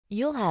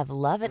You'll have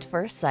love at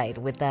first sight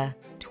with the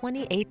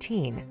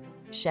 2018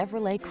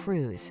 Chevrolet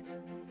Cruze.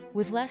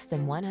 With less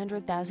than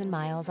 100,000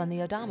 miles on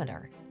the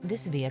odometer,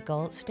 this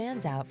vehicle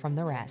stands out from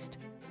the rest.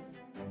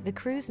 The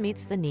Cruze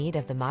meets the need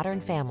of the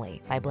modern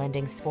family by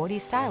blending sporty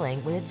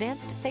styling with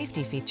advanced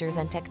safety features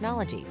and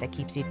technology that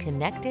keeps you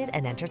connected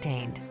and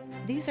entertained.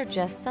 These are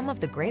just some of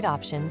the great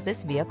options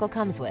this vehicle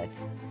comes with: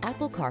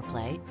 Apple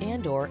CarPlay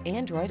and/or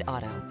Android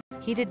Auto,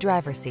 heated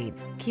driver's seat,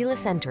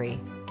 keyless entry,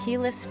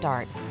 keyless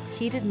start,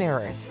 heated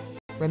mirrors,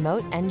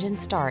 remote engine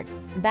start,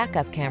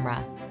 backup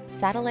camera,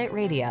 satellite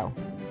radio,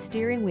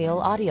 steering wheel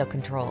audio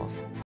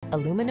controls,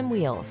 aluminum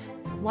wheels.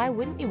 Why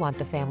wouldn't you want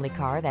the family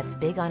car that's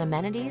big on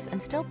amenities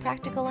and still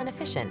practical and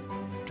efficient?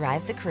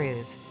 Drive the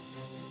Cruze.